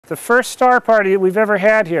the first Star Party that we've ever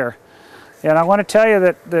had here. And I want to tell you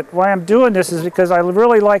that why I'm doing this is because I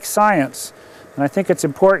really like science. And I think it's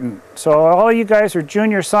important. So all you guys are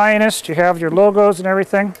junior scientists. You have your logos and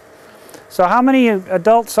everything. So how many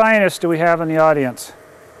adult scientists do we have in the audience?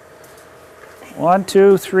 1,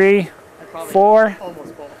 2, 3, 4,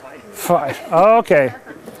 5. Okay.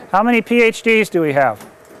 How many PhDs do we have?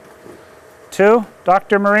 2?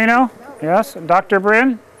 Dr. Marino? Yes. And Dr.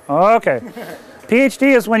 Brin? Okay.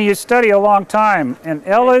 PhD is when you study a long time, and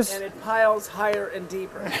L is... And it piles higher and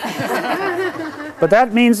deeper. But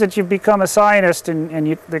that means that you've become a scientist,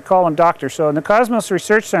 and they call them doctor. So in the Cosmos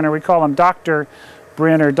Research Center, we call them Dr.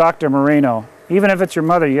 Brin or Dr. Marino. Even if it's your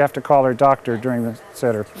mother, you have to call her doctor during the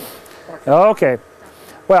center. Okay.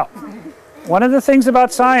 Well, one of the things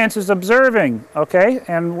about science is observing, okay?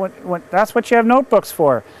 And that's what you have notebooks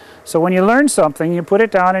for. So when you learn something, you put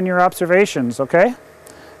it down in your observations, okay?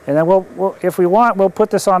 And then if we want, we'll put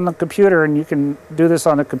this on the computer, and you can do this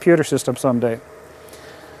on the computer system someday.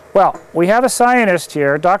 Well, we have a scientist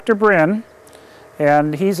here, Dr. Brin,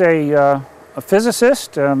 and he's a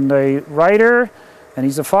physicist and a writer, and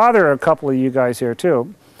he's a father of a couple of you guys here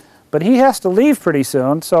too. But he has to leave pretty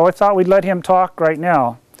soon, so I thought we'd let him talk right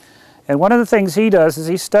now. And one of the things he does is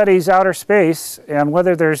he studies outer space and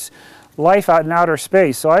whether there's life out in outer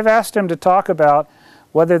space. So I've asked him to talk about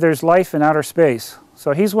whether there's life in outer space.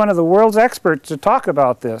 So he's one of the world's experts to talk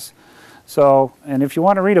about this. So, and if you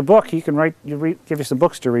want to read a book, he can give you some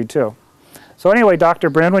books to read too. So anyway, Dr.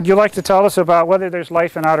 Brin, would you like to tell us about whether there's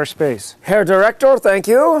life in outer space? Herr Director, thank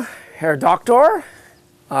you. Herr Doctor,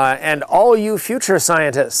 and all you future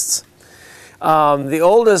scientists. The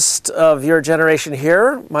oldest of your generation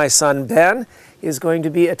here, my son Ben, is going to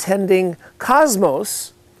be attending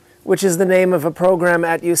Cosmos, which is the name of a program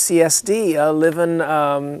at UCSD, living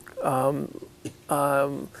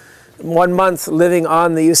 1 month living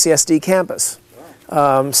on the UCSD campus,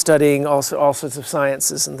 studying all sorts of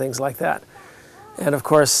sciences and things like that. And of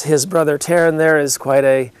course, his brother Taryn there is quite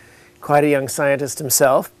a young scientist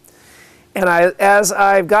himself. And as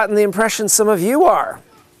I've gotten the impression some of you are.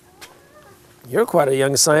 You're quite a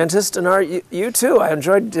young scientist, and are you too? I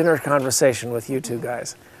enjoyed dinner conversation with you two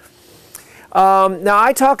guys. Now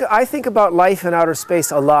I think about life in outer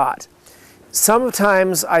space a lot.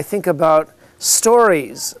 Sometimes I think about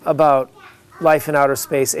stories about life in outer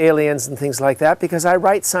space, aliens and things like that, because I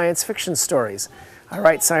write science fiction stories. I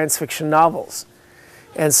write science fiction novels.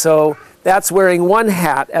 And so that's wearing one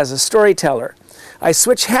hat as a storyteller. I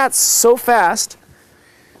switch hats so fast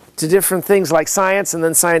to different things like science and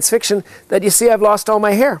then science fiction that you see I've lost all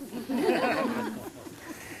my hair.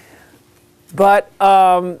 But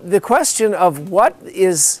the question of what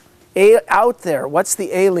is out there, what's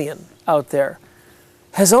the alien out there,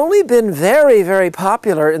 has only been very, very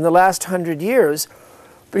popular in the last 100 years,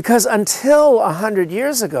 because until 100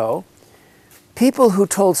 years ago, people who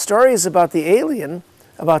told stories about the alien,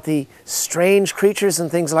 about the strange creatures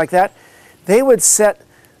and things like that, they would set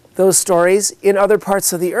those stories in other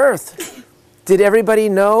parts of the earth. Did everybody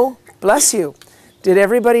know? Bless you. Did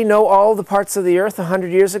everybody know all the parts of the earth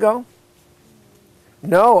 100 years ago?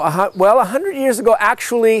 No. Well, 100 years ago,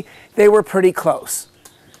 actually, they were pretty close.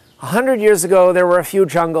 100 years ago, there were a few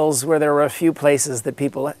jungles where there were a few places that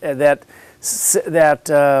people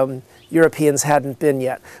Europeans hadn't been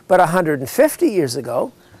yet. But 150 years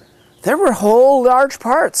ago, there were whole large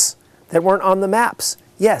parts that weren't on the maps.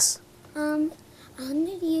 Yes.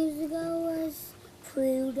 100 years ago was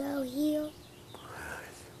Pluto here?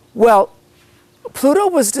 Well, Pluto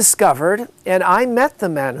was discovered, and I met the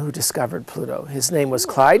man who discovered Pluto. His name was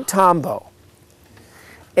Clyde Tombaugh.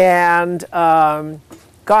 And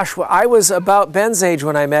gosh, well, I was about Ben's age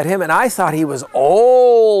when I met him, and I thought he was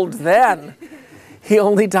old then. He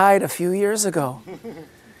only died a few years ago.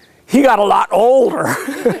 He got a lot older.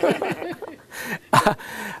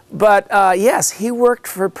 But yes, he worked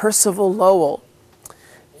for Percival Lowell.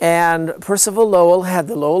 And Percival Lowell had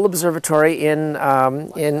the Lowell Observatory in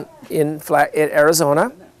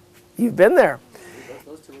Arizona. You've been there.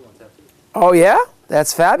 Oh yeah?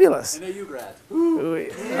 That's fabulous. I know you grad.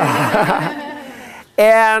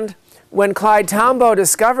 And when Clyde Tombaugh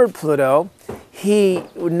discovered Pluto, he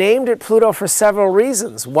named it Pluto for several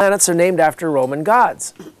reasons. Planets are named after Roman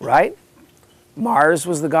gods, right? Mars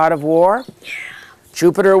was the god of war.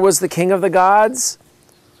 Jupiter was the king of the gods.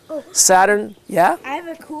 Saturn, yeah? I have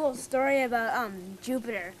a cool story about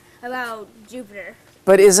Jupiter.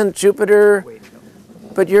 But isn't Jupiter,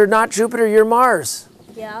 but you're not Jupiter, you're Mars.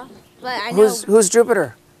 Yeah, but I know. Who's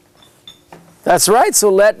Jupiter? That's right. So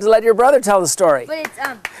let your brother tell the story. But it's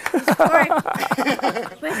historic.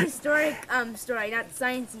 But it's historic story, not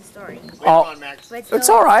sciencey story. Oh, it's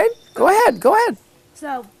all right. Go ahead. Go ahead.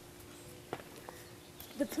 So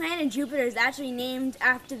the planet Jupiter is actually named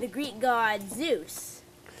after the Greek god Zeus.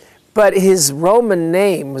 But his Roman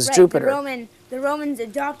name was Right, Jupiter. The Romans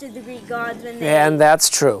adopted the Greek gods when they... And that's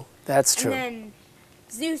true. That's true. And then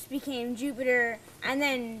Zeus became Jupiter, and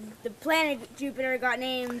then the planet Jupiter got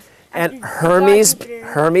named after And the Hermes, god Jupiter.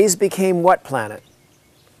 Hermes became what planet?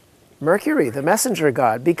 Mercury, the messenger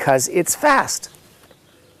god, because it's fast.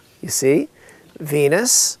 You see,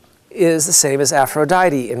 Venus is the same as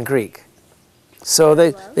Aphrodite in Greek. So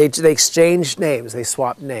they exchanged names, they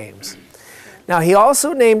swapped names. Now he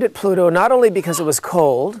also named it Pluto not only because it was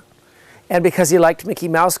cold and because he liked Mickey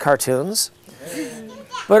Mouse cartoons,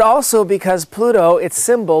 but also because Pluto, its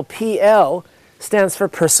symbol, PL, stands for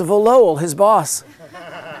Percival Lowell, his boss.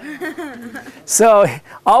 So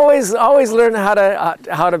always learn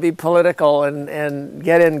how to be political and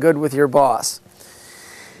get in good with your boss.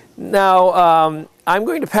 Now I'm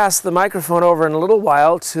going to pass the microphone over in a little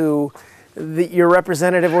while to your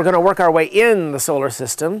representative. We're going to work our way in the solar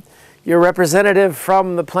system. Your representative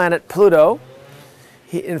from the planet Pluto.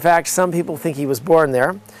 In fact, some people think he was born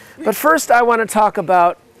there. But first I want to talk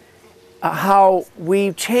about how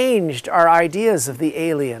we changed our ideas of the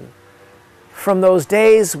alien from those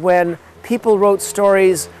days when people wrote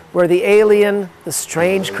stories where the alien, the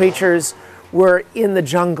strange creatures, were in the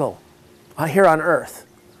jungle here on Earth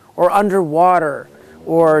or underwater.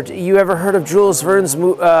 Or you ever heard of Jules Verne's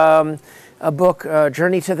book,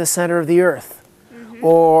 Journey to the Center of the Earth?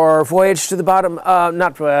 Or Voyage to the Bottom,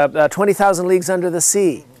 20,000 Leagues Under the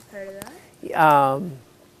Sea. Heard of that?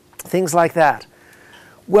 Things like that.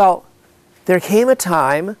 Well, there came a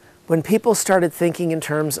time when people started thinking in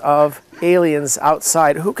terms of aliens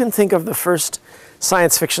outside. Who can think of the first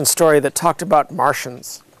science fiction story that talked about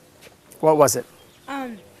Martians? What was it?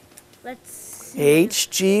 Let's see.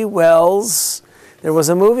 H.G. Wells. There was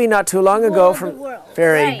a movie not too long ago War of from... the World.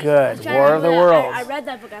 Very Right. good. I'm War of the trying to remember Worlds. I read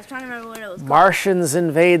that book. I was trying to remember what it was called. Martians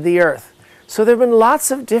invade the Earth. So there have been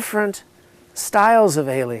lots of different styles of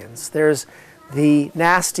aliens. There's the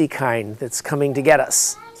nasty kind that's coming to get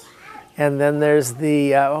us. And then there's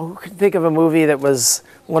the, who can think of a movie that was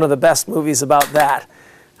one of the best movies about that?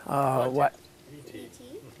 What?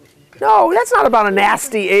 No, that's not about a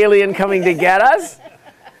nasty alien coming to get us.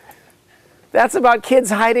 That's about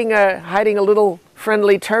kids hiding a little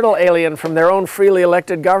friendly turtle alien from their own freely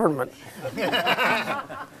elected government. I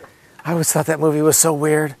always thought that movie was so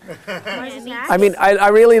weird. I mean, I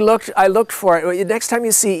really looked for it. Next time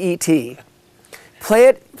you see E.T.,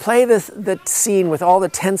 play the scene with all the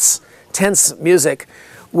tense music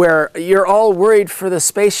where you're all worried for the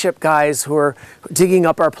spaceship guys who are digging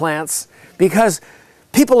up our plants because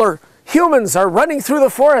humans are running through the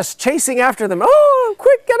forest chasing after them. Oh,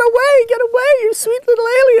 quick, get away, you sweet little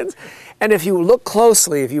aliens. And if you look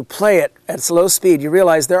closely, if you play it at slow speed, you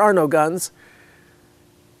realize there are no guns.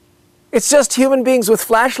 It's just human beings with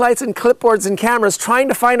flashlights and clipboards and cameras trying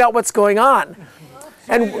to find out what's going on.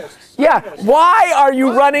 And yeah, why are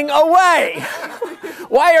you running away?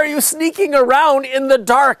 Why are you sneaking around in the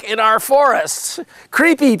dark in our forests?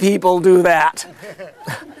 Creepy people do that.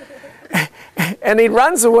 And he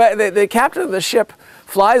runs away. The captain of the ship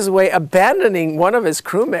flies away, abandoning one of his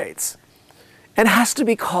crewmates, and has to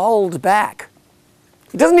be called back.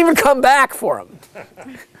 He doesn't even come back for him.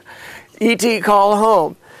 E.T. Call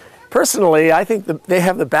Home. Personally, I think they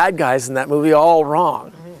have the bad guys in that movie all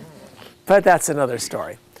wrong. But that's another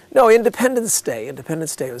story. No, Independence Day.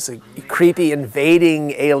 Independence Day was a creepy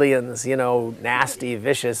invading aliens, nasty,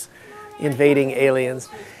 vicious invading aliens.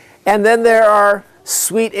 And then there are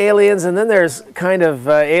sweet aliens, and then there's kind of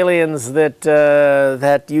aliens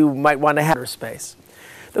that you might want to have in space.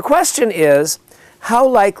 The question is, how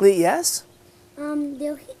likely, yes?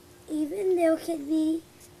 There could be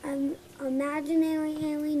imaginary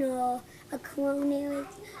alien or a clone alien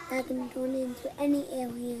that can turn into any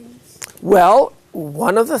aliens. Well,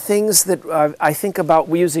 one of the things that I think about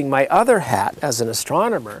using my other hat as an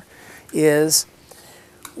astronomer is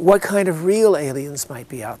what kind of real aliens might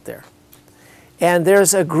be out there. And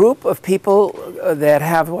there's a group of people that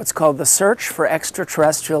have what's called the Search for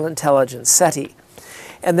Extraterrestrial Intelligence, SETI.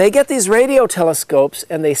 And they get these radio telescopes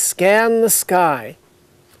and they scan the sky.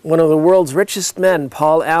 One of the world's richest men,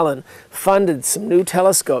 Paul Allen, funded some new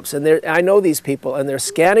telescopes. And I know these people, and they're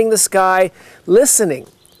scanning the sky, listening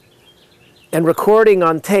and recording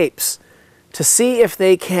on tapes to see if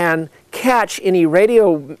they can catch any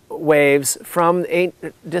radio waves from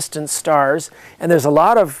distant stars. And there's a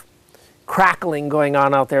lot of crackling going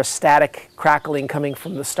on out there, static crackling coming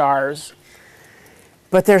from the stars.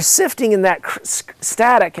 But they're sifting in that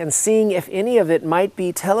static and seeing if any of it might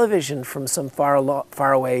be television from some far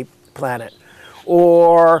away planet,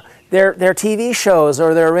 or their TV shows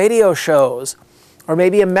or their radio shows, or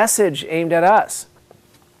maybe a message aimed at us.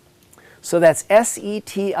 So that's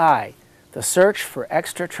SETI, the search for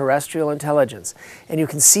extraterrestrial intelligence. And you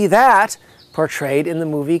can see that portrayed in the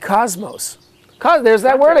movie Cosmos. There's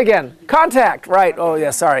that word again. Contact, right. Oh, yeah,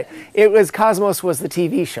 sorry. Cosmos was the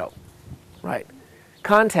TV show, right.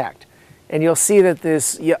 Contact. And you'll see that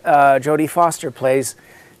this Jodie Foster plays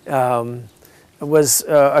was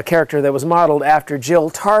a character that was modeled after Jill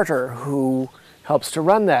Tarter, who helps to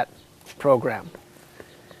run that program.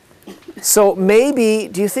 So maybe,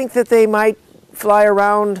 do you think that they might fly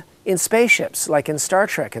around in spaceships, like in Star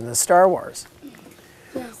Trek and the Star Wars?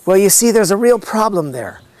 Yes. Well, you see, there's a real problem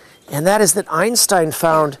there. And that is that Einstein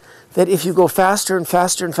found that if you go faster and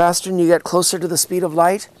faster and faster and you get closer to the speed of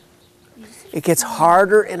light, it gets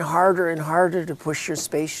harder and harder and harder to push your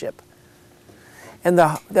spaceship. And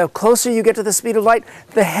the closer you get to the speed of light,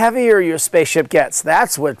 the heavier your spaceship gets.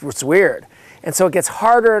 That's what's weird. And so it gets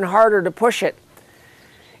harder and harder to push it.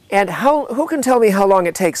 And who can tell me how long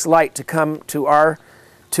it takes light to come to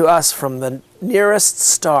us from the nearest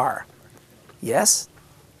star? Yes?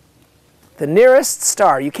 The nearest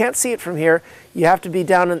star. You can't see it from here. You have to be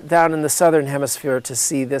down in the southern hemisphere to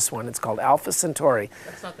see this one. It's called Alpha Centauri.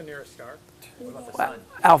 That's not the nearest star. What about the Well, sun?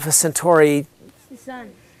 Alpha Centauri. It's the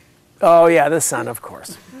sun. Oh yeah, the sun, of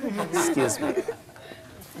course. Excuse me.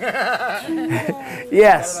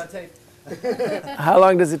 Yes. How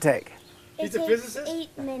long does it take? It He's a takes physicist?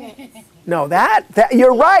 8 minutes. No,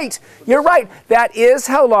 you're right. You're right. That is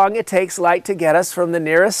how long it takes light to get us from the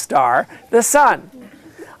nearest star, the sun.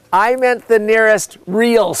 I meant the nearest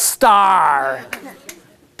real star.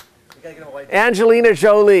 Angelina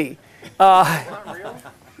Jolie.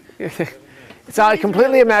 It's not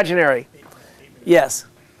completely imaginary. Yes.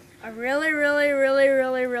 A really, really, really,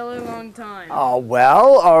 really, really long time. Oh,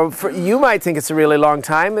 well, you might think it's a really long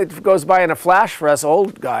time. It goes by in a flash for us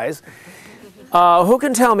old guys. Who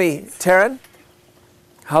can tell me, Taryn?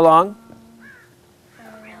 How long?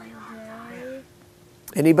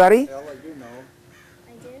 Anybody? Ella, you know.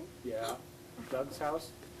 I do? Yeah. Doug's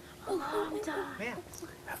house.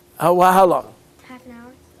 Oh, well, how long? Half an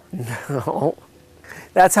hour? No.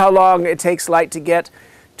 That's how long it takes light to get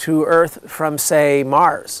to Earth from, say,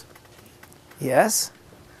 Mars. Yes?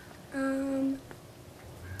 An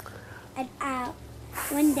hour.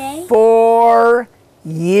 1 day? 4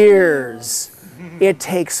 years. It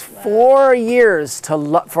takes 4 years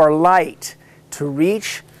for light to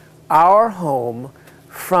reach our home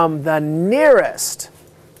from the nearest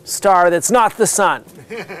star that's not the sun.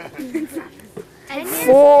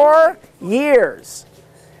 4 years.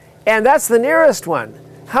 And that's the nearest one.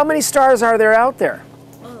 How many stars are there out there?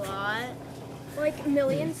 A lot. Like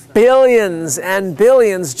millions? Billions and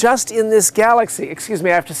billions just in this galaxy. Excuse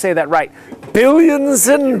me, I have to say that right. Billions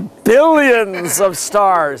and billions of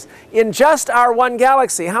stars in just our one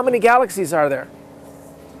galaxy. How many galaxies are there?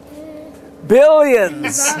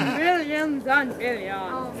 Billions. Billions and billions.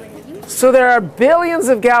 Oh, man. So there are billions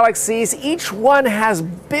of galaxies. Each one has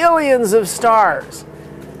billions of stars.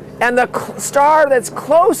 And the star that's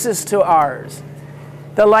closest to ours,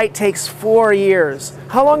 the light takes 4 years.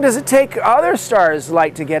 How long does it take other stars'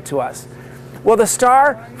 light to get to us? Well, the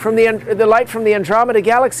light from the Andromeda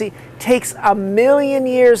Galaxy takes 1 million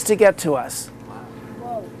years to get to us.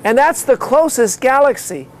 And that's the closest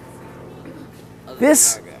galaxy.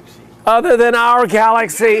 Other than our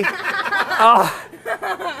galaxy. Oh.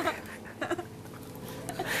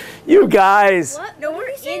 You guys. What? No, we're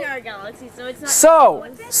in our galaxy, so it's not.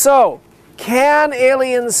 So, can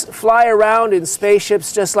aliens fly around in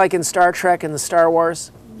spaceships just like in Star Trek and the Star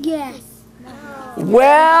Wars? Yes.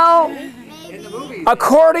 Well,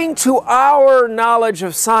 according to our knowledge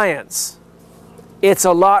of science, it's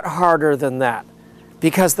a lot harder than that.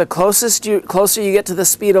 Because the closer you get to the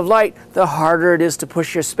speed of light, the harder it is to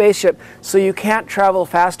push your spaceship. So you can't travel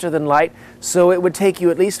faster than light. So it would take you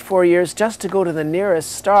at least 4 years just to go to the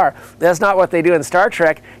nearest star. That's not what they do in Star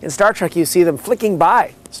Trek. In Star Trek, you see them flicking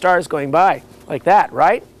by, stars going by, like that,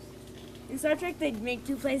 right? In Star Trek, they make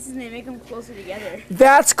two places and they make them closer together.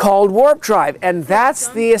 That's called warp drive, and that's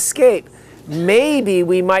the escape. Maybe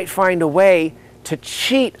we might find a way to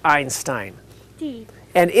cheat Einstein.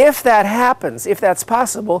 And if that happens, if that's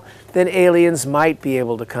possible, then aliens might be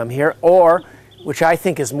able to come here, or, which I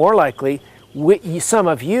think is more likely, some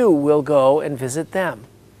of you will go and visit them.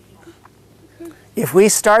 If we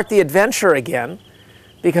start the adventure again,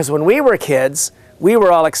 because when we were kids, we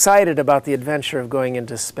were all excited about the adventure of going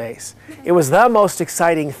into space. It was the most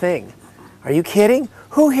exciting thing. Are you kidding?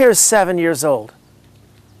 Who here is 7 years old?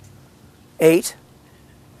 8?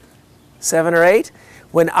 7 or 8?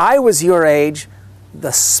 When I was your age, the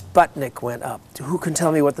Sputnik went up. Who can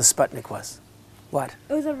tell me what the Sputnik was? What?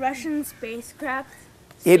 It was a Russian spacecraft.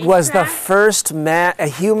 It was the first a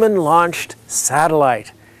human-launched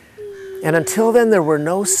satellite. And until then, there were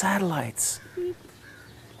no satellites.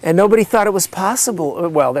 And nobody thought it was possible.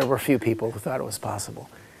 Well, there were a few people who thought it was possible.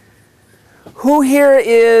 Who here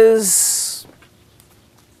is...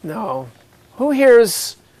 No. Who here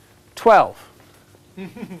is 12?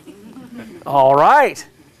 All right.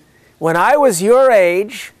 When I was your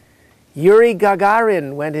age, Yuri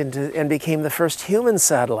Gagarin went into and became the first human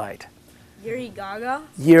satellite. Yuri Gaga?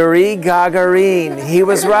 Yuri Gagarin. He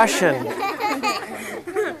was Russian.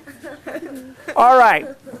 All right.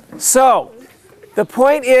 So, the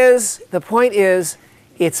point is,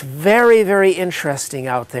 it's very, very interesting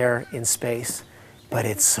out there in space, but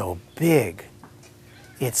it's so big.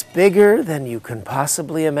 It's bigger than you can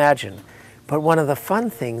possibly imagine. But one of the fun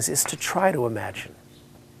things is to try to imagine.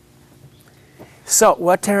 So,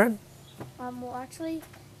 what, Taryn? Well, actually,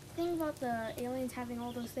 the thing about the aliens having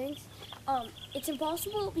all those things, it's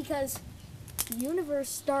impossible because the universe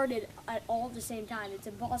started at all at the same time. It's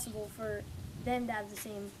impossible for them to have the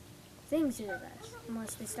same things in us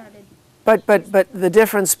unless they started. But the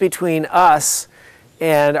difference between us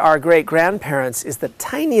and our great-grandparents is the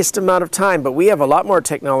tiniest amount of time, but we have a lot more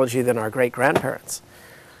technology than our great-grandparents.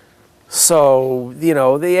 So, you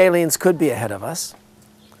know, the aliens could be ahead of us.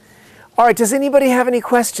 All right, does anybody have any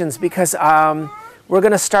questions? Because we're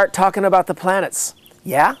going to start talking about the planets.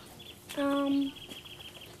 Yeah?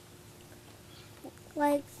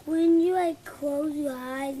 Like when you like close your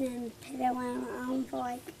eyes and pit around for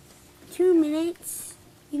like 2 minutes,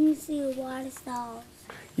 you can see a lot of stars.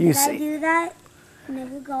 If I do that,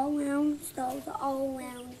 whenever go around, stars are all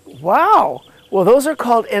around me. Wow. Well, those are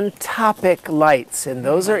called entopic lights, and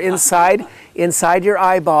those are inside your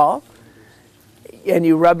eyeball. And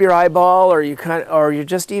you rub your eyeball, or you're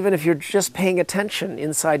just, even if you're just paying attention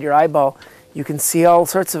inside your eyeball, you can see all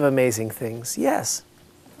sorts of amazing things. Yes.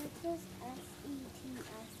 What does SETS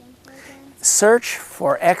stand for again? Search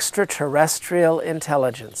for extraterrestrial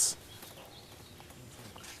intelligence.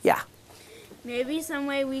 Yeah. Maybe some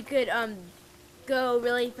way we could go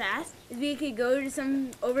really fast. We could go to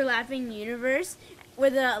some overlapping universe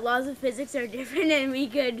where the laws of physics are different, and we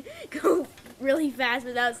could go really fast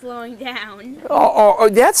without slowing down. Oh,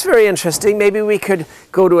 that's very interesting. Maybe we could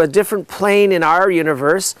go to a different plane in our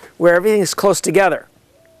universe where everything is close together,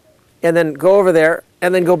 and then go over there,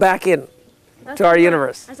 and then go back in to our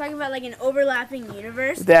universe. I was talking about like an overlapping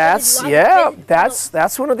universe. That's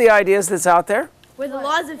one of the ideas that's out there. Where the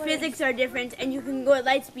laws of physics are different, and you can go at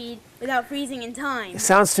light speed without freezing in time. It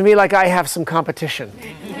sounds to me like I have some competition.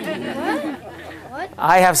 What?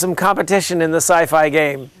 I have some competition in the sci-fi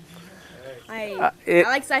game. I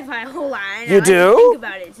like sci-fi a whole lot. And You I like do? to think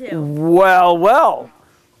about it too. Well,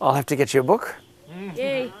 I'll have to get you a book.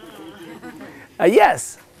 Yay.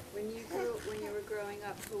 Yes. When you were growing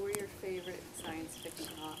up, who were your favorite science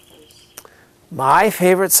fiction authors? My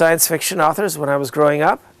favorite science fiction authors when I was growing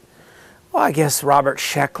up? Well, I guess Robert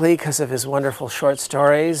Sheckley because of his wonderful short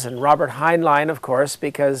stories, and Robert Heinlein, of course,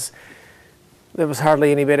 because there was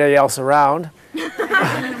hardly anybody else around.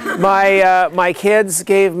 My kids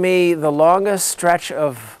gave me the longest stretch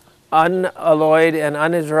of unalloyed and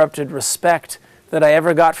uninterrupted respect that I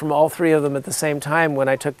ever got from all three of them at the same time when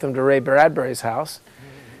I took them to Ray Bradbury's house.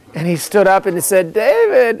 And he stood up and he said,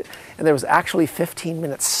 "David!" And there was actually 15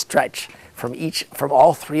 minutes stretch from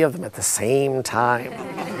all three of them at the same time.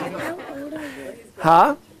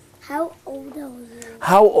 Huh? How old are you?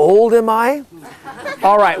 How old am I?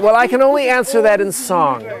 All right, well, I can only answer that in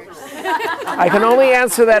song. I can only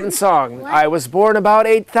answer that in song. I was born about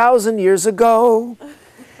 8,000 years ago,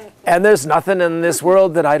 and there's nothing in this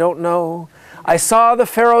world that I don't know. I saw the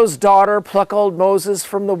Pharaoh's daughter pluck old Moses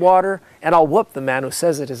from the water, and I'll whoop the man who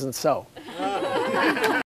says it isn't so.